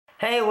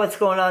Hey, what's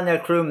going on there,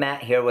 crew?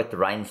 Matt here with the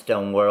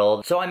Rhinestone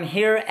World. So I'm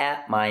here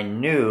at my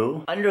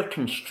new, under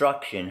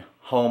construction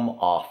home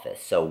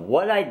office. So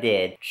what I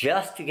did,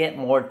 just to get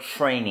more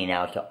training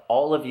out to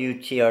all of you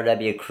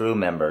TRW crew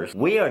members,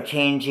 we are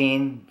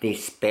changing the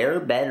spare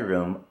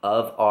bedroom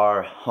of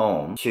our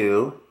home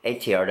to a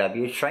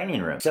TRW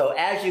training room. So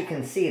as you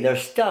can see,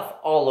 there's stuff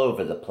all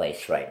over the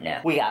place right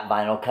now. We got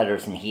vinyl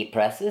cutters and heat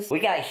presses. We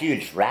got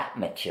huge wrap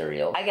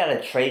material. I got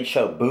a trade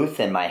show booth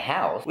in my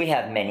house. We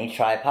have mini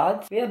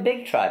tripods. We have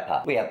big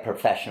tripods. We have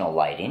professional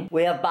lighting.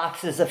 We have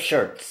boxes of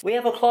shirts. We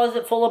have a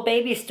closet full of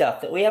baby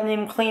stuff that we haven't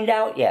even cleaned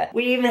out yet.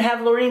 We even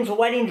have Lorene's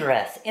wedding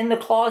dress in the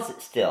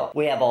closet still.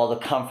 We have all the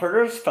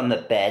comforters from the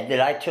bed that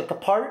I took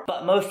apart.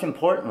 But most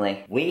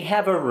importantly, we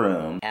have a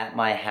room at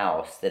my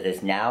house that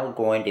is now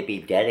going to be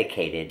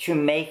dedicated to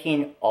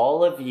making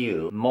all of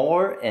you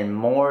more and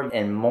more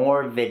and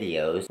more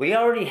videos. We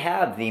already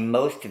have the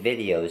most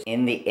videos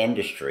in the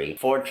industry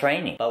for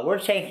training, but we're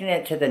taking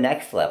it to the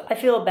next level. I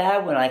feel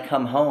bad when I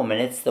come home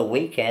and it's the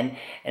weekend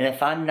and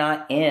if I'm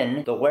not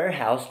in the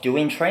warehouse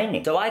doing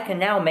training. So I can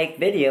now make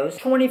videos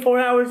 24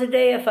 hours a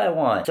day if I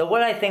want. So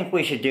what I think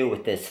we should do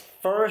with this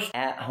first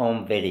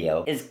at-home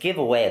video is give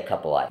away a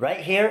couple items. Right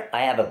here,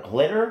 I have a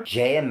glitter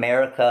J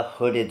America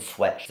hooded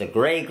sweatshirt. The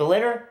gray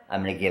glitter,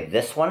 I'm gonna give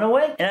this one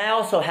away. And I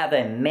also have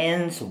a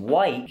men's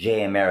white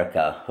J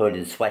America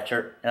hooded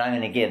sweatshirt, and I'm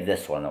gonna give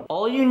this one away.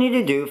 All you need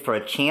to do for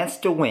a chance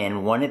to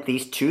win one of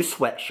these two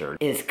sweatshirts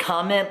is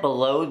comment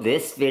below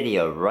this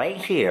video right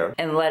here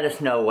and let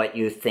us know what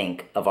you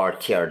think of our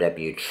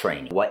TRW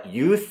training. What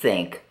you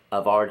think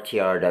of our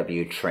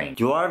TRW training.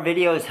 Do our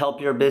videos help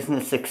your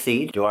business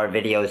succeed? Do our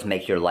videos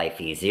make your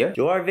life easier?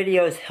 Do our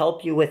videos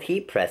help you with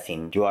heat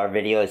pressing? Do our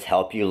videos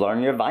help you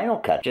learn your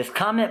vinyl cut? Just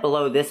comment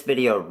below this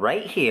video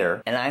right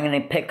here and I'm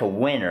gonna pick a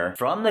winner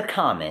from the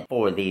comment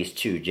for these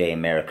two J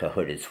America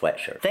hooded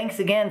sweatshirts. Thanks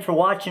again for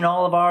watching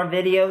all of our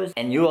videos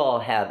and you all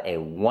have a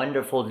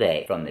wonderful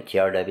day from the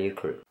TRW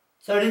crew.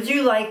 So did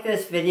you like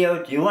this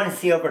video? Do you want to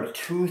see over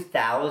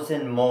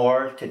 2,000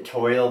 more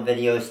tutorial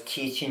videos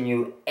teaching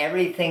you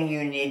everything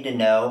you need to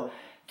know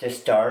to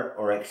start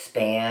or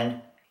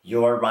expand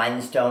your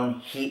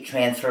rhinestone, heat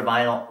transfer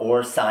vinyl,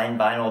 or sign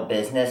vinyl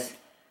business?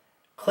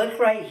 Click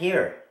right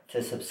here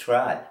to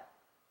subscribe.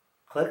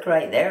 Click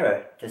right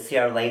there to see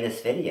our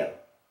latest video.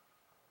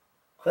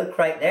 Click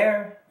right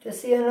there to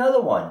see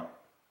another one.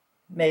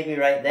 Maybe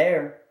right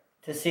there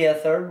to see a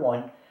third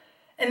one.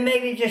 And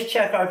maybe just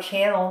check our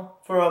channel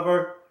for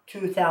over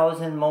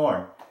 2,000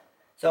 more.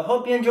 So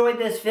hope you enjoyed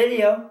this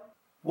video.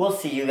 We'll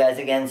see you guys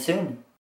again soon.